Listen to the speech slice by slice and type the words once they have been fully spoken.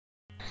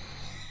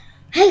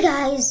Hey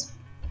guys,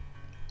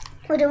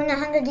 we're doing the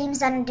Hunger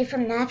Games on a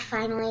different map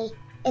finally.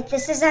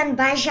 This is on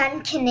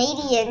Bajan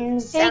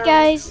Canadians. Hey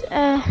guys,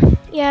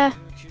 yeah,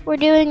 we're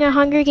doing a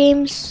Hunger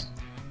Games.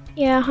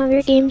 Yeah,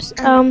 Hunger Games.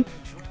 Yeah,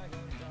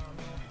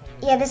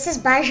 this is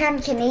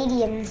Bajan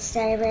Canadians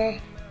server,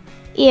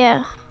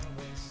 Yeah.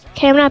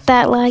 Okay, I'm not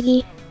that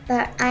laggy.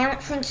 but I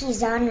don't think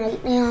he's on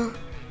right now.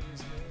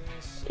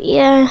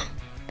 Yeah.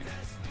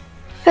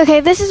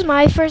 Okay, this is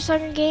my first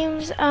Hunger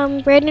Games.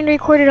 Brandon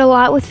recorded a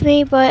lot with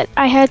me, but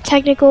I had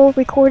technical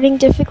recording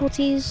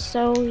difficulties,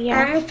 so I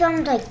yeah. only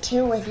filmed like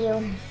 2 with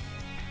you.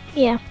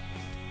 Yeah.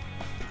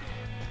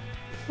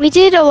 We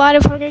did a lot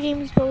of Hunger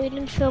Games, but we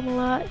didn't film a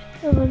lot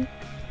of them.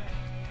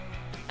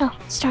 Oh,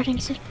 it's starting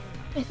soon,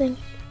 I think.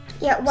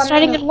 Yeah, 1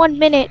 Starting minute. in 1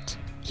 minute.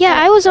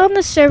 Yeah, I was on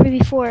the server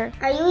before.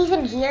 Are you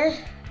even here?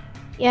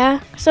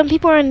 Yeah, some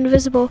people are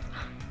invisible.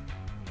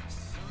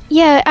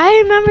 Yeah,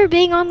 I remember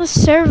being on the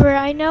server.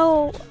 I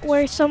know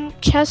where some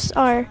chests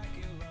are.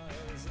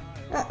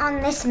 Well,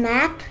 on this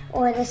map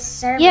or this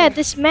server? Yeah,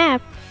 this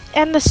map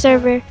and the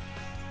server.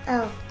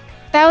 Oh,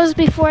 That was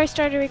before I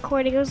started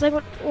recording. It was like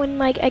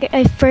when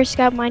I first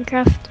got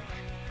Minecraft.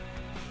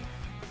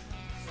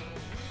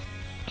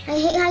 I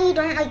hate how you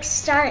don't like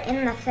start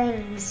in the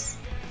things.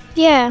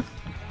 Yeah,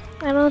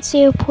 I don't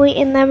see a point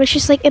in them. It's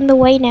just like in the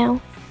way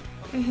now.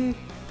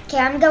 Okay,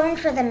 I'm going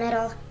for the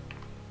middle.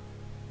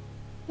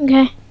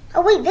 Okay. Oh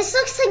wait, this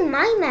looks like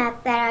my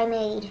map that I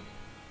made.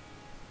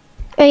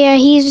 Oh yeah,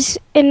 he's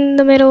in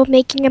the middle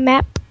making a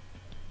map.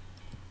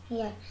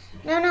 Yeah.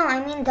 No,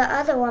 I mean the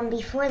other one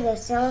before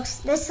this.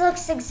 This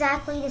looks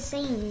exactly the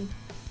same.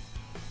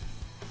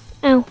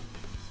 Oh,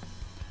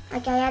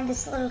 Like I had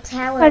this little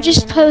tower. I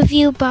just and then put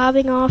you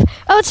bobbing off.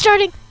 Oh, it's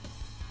starting.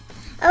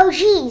 Oh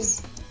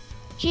jeez.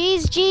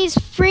 Jeez,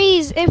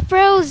 freeze! It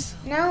froze.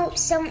 No,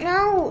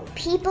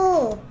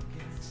 people.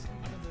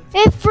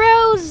 It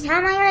froze. How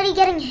am I already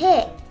getting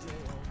hit?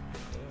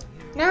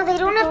 No, they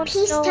don't have don't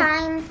know.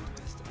 peacetime.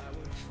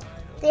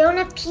 They don't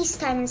have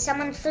peacetime, and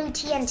someone threw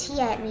TNT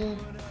at me.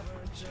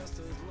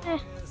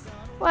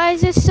 Why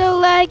is it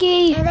so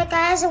laggy? No, that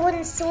guy has a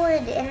wooden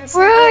sword, and it's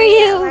Where not are really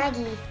you? that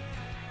laggy.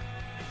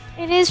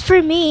 It is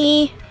for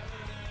me.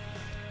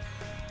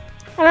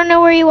 I don't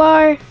know where you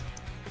are.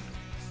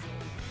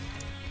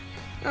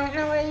 I don't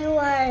know where you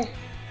are.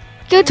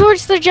 Go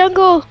towards the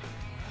jungle.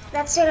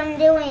 That's what I'm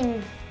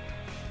doing.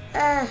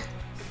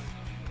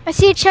 I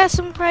see a chest.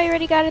 Someone probably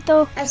already got it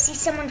though. I see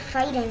someone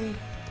fighting.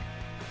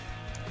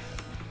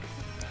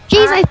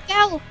 Jeez, I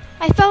fell.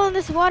 I fell in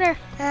this water.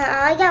 All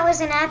I got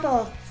was an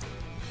apple.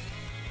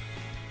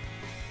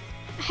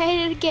 I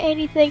didn't get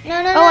anything.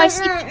 No, Oh, I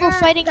see people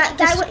fighting.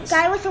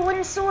 Guy with a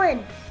wooden sword.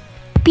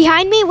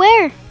 Behind me?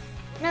 Where?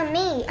 No,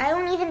 me. I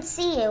don't even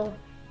see you.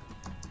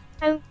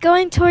 I'm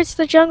going towards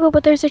the jungle,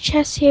 but there's a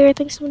chest here. I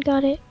think someone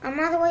got it. I'm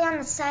all the way on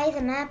the side of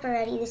the map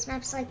already. This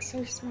map's like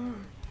so small.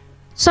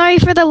 Sorry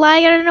for the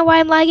lag. I don't know why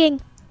I'm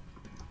lagging.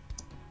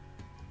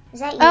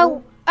 Is that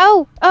you?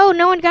 Oh,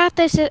 no one got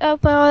this.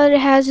 All it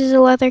has is a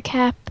leather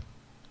cap.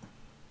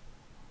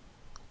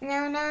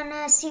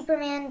 No,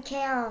 Superman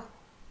kill.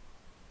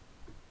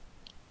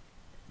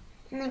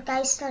 And that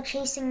guy's still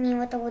chasing me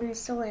with a wooden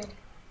sword.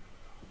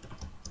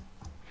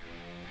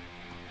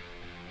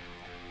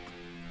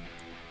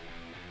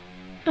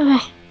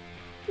 Okay.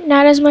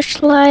 Not as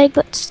much lag,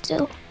 but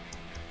still.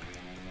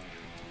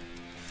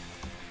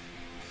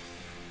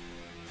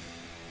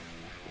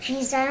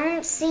 Jeez, I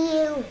don't see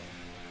you.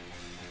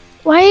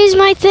 Why does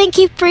my thing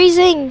keep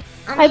freezing?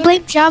 I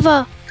blame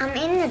Java. I'm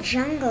in the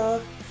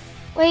jungle.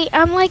 Wait,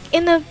 I'm like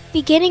in the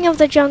beginning of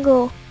the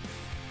jungle.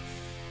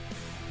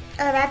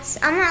 Oh,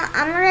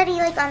 I'm already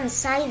like on the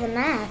side of the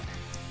map.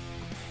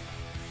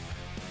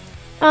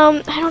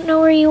 I don't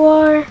know where you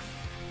are.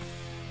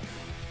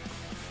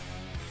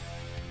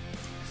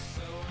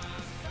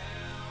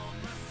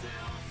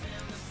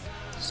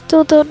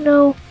 Still don't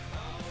know.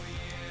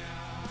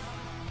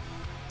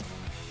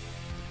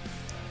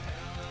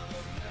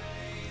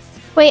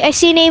 Wait, I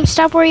see names.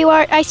 Stop where you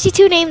are. I see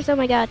 2 names. Oh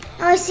my god.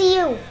 Oh, I see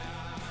you.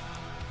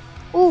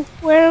 Ooh,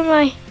 where am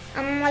I?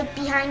 I'm like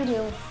behind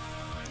you.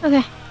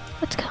 Okay,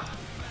 let's go.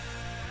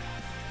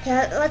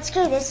 Okay, let's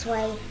go this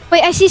way.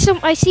 Wait, I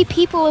see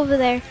people over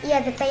there.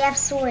 Yeah, but they have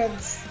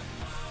swords.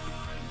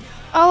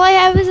 All I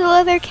have is a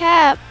leather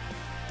cap.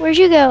 Where'd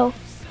you go?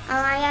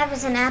 All I have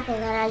is an apple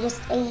that I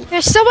just ate.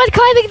 There's someone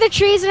climbing the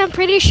trees and I'm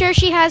pretty sure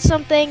she has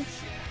something.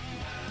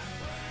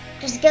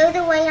 Just go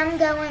the way I'm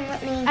going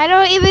with me. I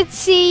don't even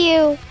see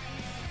you.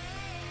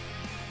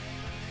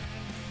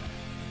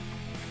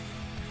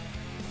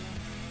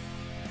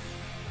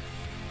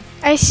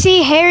 I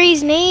see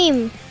Harry's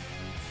name.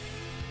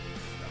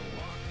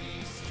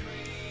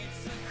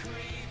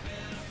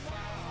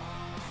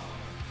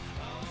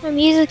 My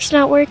music's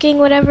not working,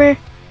 whatever.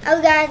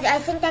 Oh god, I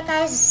think that guy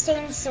has a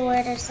stone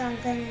sword or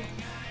something.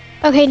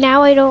 Okay,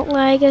 now I don't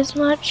lag as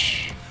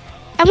much.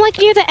 I'm like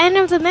near the end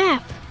of the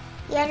map.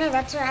 Yeah, no,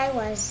 that's where I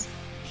was.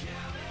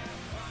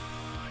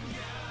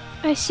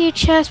 I see a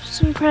chest, but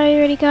someone probably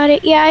already got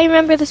it. Yeah, I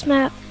remember this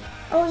map.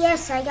 Oh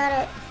yes, I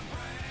got it.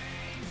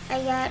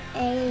 I got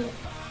a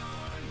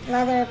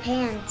leather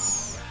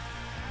pants.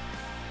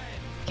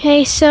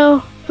 Okay,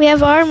 so we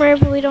have armor,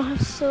 but we don't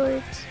have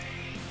swords.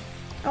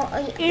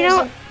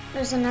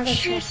 There's another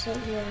chest right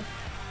here.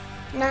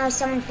 No, had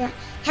someone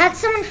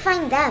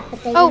find that,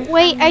 but they Oh, didn't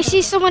wait, find I the see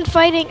other. someone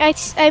fighting.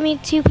 I mean,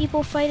 2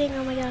 people fighting.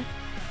 Oh my god.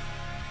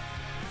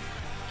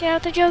 Get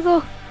out the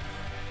jungle.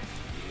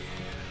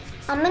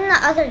 I'm in the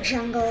other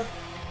jungle.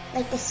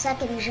 Like the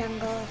second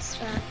jungle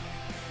spot.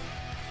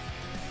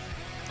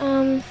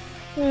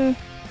 Hmm.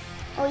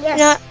 Oh, yes.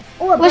 No,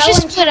 Oh, a let's bow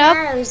just and split 10 up.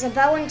 arrows. A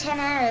bow and 10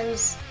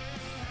 arrows.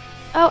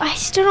 Oh, I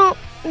still don't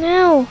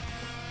know.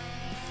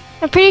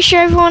 I'm pretty sure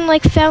everyone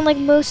like found like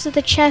most of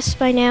the chests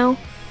by now.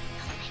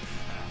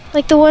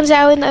 Like the ones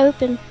out in the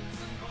open.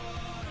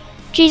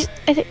 Jeez,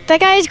 I think that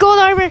guy has gold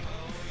armor.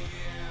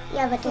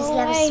 Yeah, but does he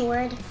have a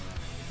sword?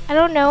 I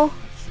don't know.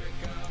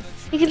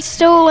 He can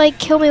still like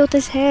kill me with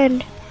his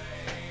hand.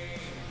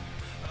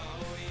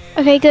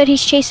 Okay, good.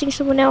 He's chasing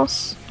someone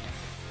else.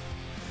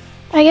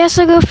 I guess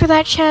I'll go for that Oh,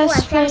 I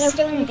chest. found but I'm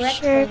stone pretty brick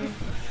sure thing.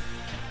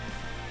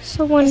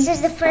 someone. This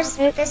is the first.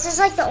 found it. This is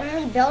like the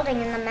only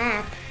building in the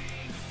map.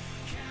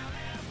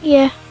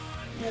 Yeah.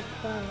 Like,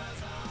 whoa.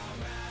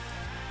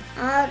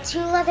 2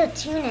 leather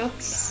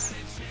tunics.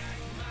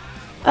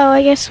 Oh,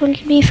 I guess one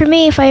can be for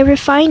me if I ever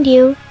find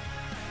you.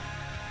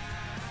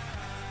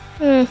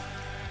 Hmm.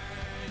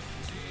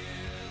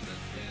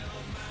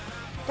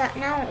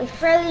 No, it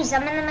froze.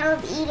 I'm in the middle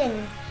of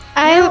eating.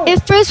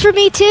 It froze for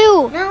me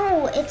too.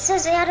 No, it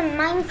says add a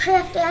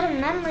Minecraft, add a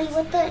memory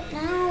with it.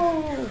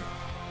 No.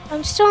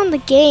 I'm still in the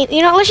game.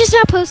 You know, let's just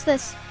not post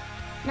this.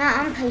 No,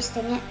 I'm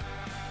posting it.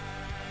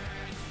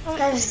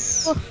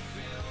 Because Well,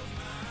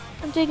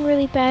 I'm doing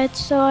really bad,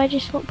 so I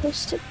just won't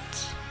post it.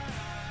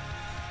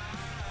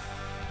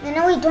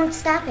 no, wait, don't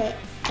stop it.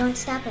 Don't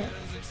stop it.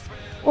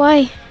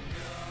 Why?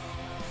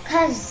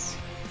 Because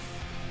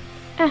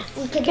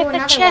we could do Get the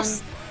another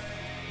chest. one.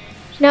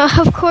 No,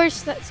 of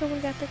course that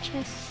someone got the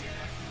chest.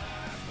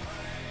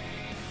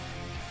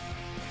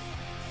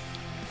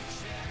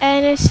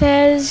 And it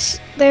says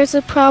there's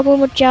a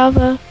problem with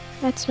Java.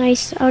 That's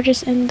nice. I'll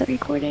just end the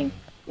recording.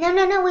 No,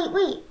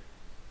 wait.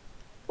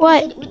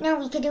 What?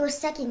 We could do a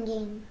second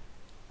game.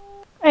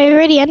 I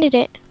already ended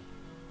it.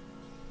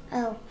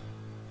 Oh.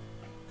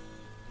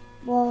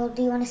 Well,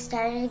 do you want to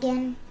start it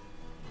again?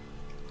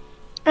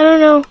 I don't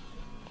know.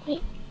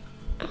 Wait.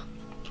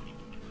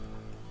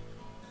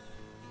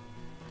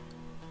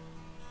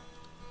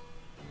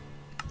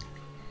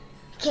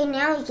 Okay,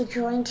 now we could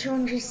join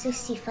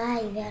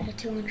 265 out of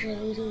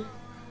 280.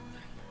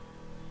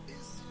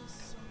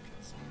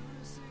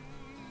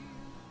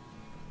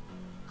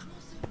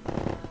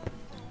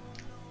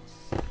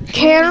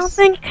 Okay, I don't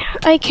think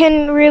I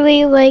can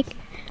really like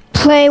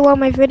play while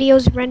my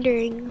video's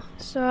rendering,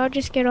 so I'll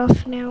just get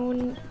off now,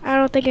 and I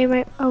don't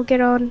think I'll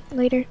get on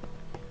later.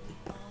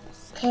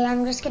 Okay,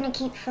 I'm just gonna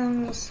keep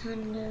playing this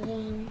Hunger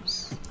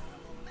Games.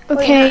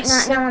 Okay.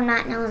 Wait, no, I'm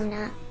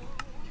not.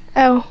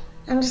 Oh,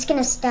 I'm just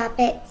gonna stop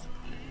it.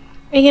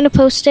 are you gonna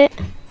post it?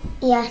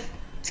 Yeah,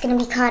 it's gonna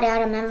be caught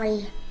out of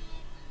memory.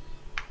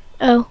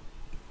 Oh.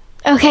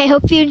 Okay,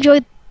 hope you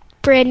enjoyed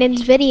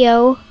Brandon's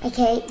video.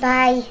 Okay,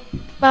 bye.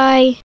 Bye.